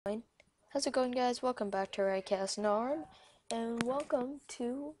How's it going, guys? Welcome back to Rycast Narm, and welcome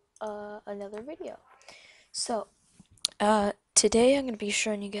to another video. So, today I'm going to be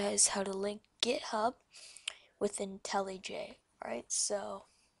showing you guys how to link GitHub with Intellij. Alright, so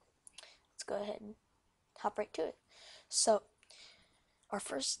let's go ahead and hop right to it. So, our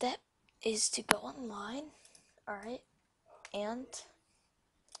first step is to go online, alright, and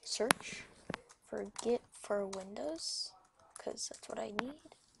search for Git for Windows, because that's what I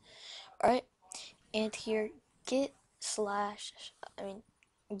need. Alright, and here git hyphen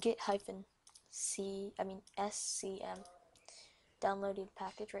SCM, downloaded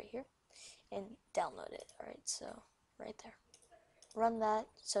package right here, and download it. Alright, so right there, run that.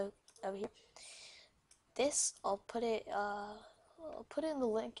 So over here, this I'll put it in the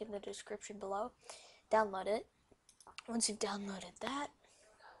link in the description below. Download it. Once you've downloaded that,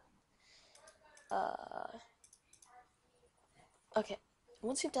 okay,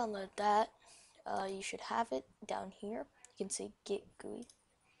 once you've downloaded that, you should have it down here. You can see Git GUI.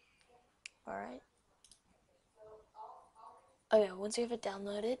 Alright. Okay, once you have it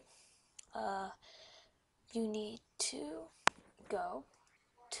downloaded, you need to go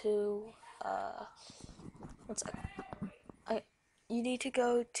to you need to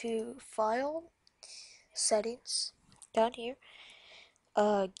go to File, Settings, down here,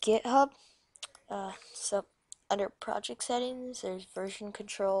 GitHub. So under Project Settings, there's Version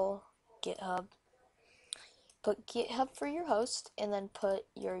Control, GitHub. Put GitHub for your host, and then put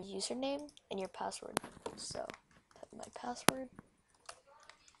your username and your password. So type my password.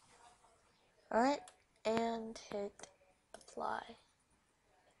 Alright, and hit apply.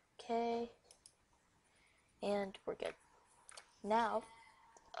 Okay, and we're good. Now,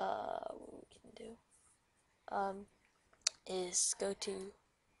 what we can do is go to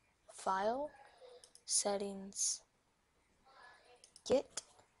File, Settings, Git,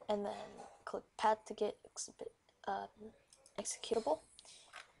 and then click Path to Git executable.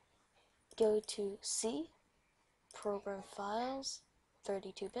 Go to C, Program Files,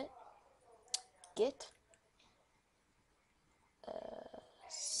 32-bit, Git,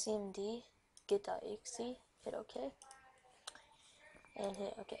 cmd, git.exe, hit OK, and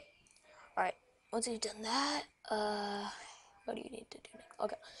hit OK. Alright, once you've done that, what do you need to do next?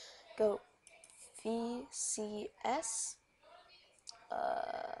 Okay, go vcs,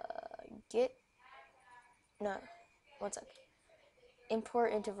 git, no, one sec,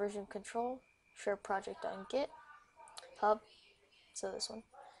 import into version control, share project on GitHub, so this one.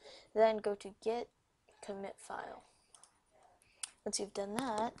 Then go to git commit file. Once you've done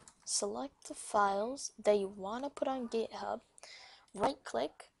that, select the files that you want to put on GitHub, right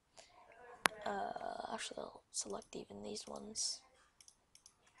click, actually I'll select even these ones,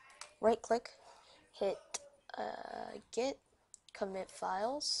 right click, hit git commit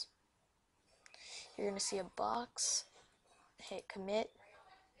files. You're going to see a box, hit commit,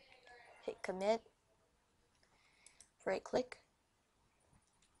 right click,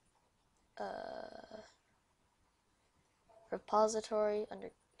 repository,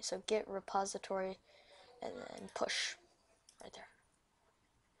 so git repository, and then push right there.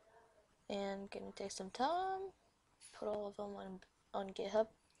 And gonna take some time, put all of them on GitHub,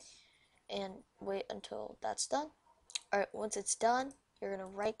 and wait until that's done. Alright, once it's done, you're gonna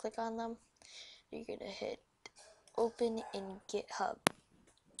right click on them, you're gonna hit open in GitHub,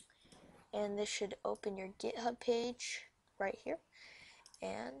 and this should open your GitHub page right here.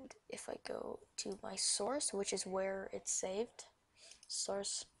 And if I go to my source, which is where it's saved,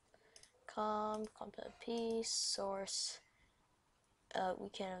 source comp.p source, we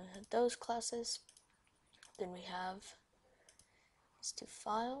can have those classes. Then we have these two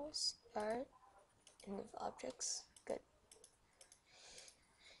files. Alright, and move objects. Good.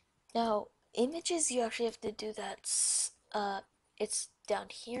 Now images, you actually have to do that. It's down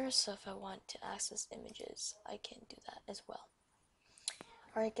here, so if I want to access images, I can do that as well.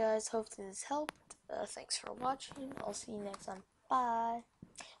 Alright guys, hopefully this helped. Thanks for watching. I'll see you next time. Bye.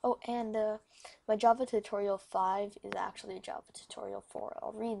 Oh, and my Java tutorial 5 is actually Java tutorial 4.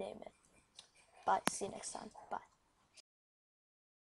 I'll rename it. Bye. See you next time. Bye.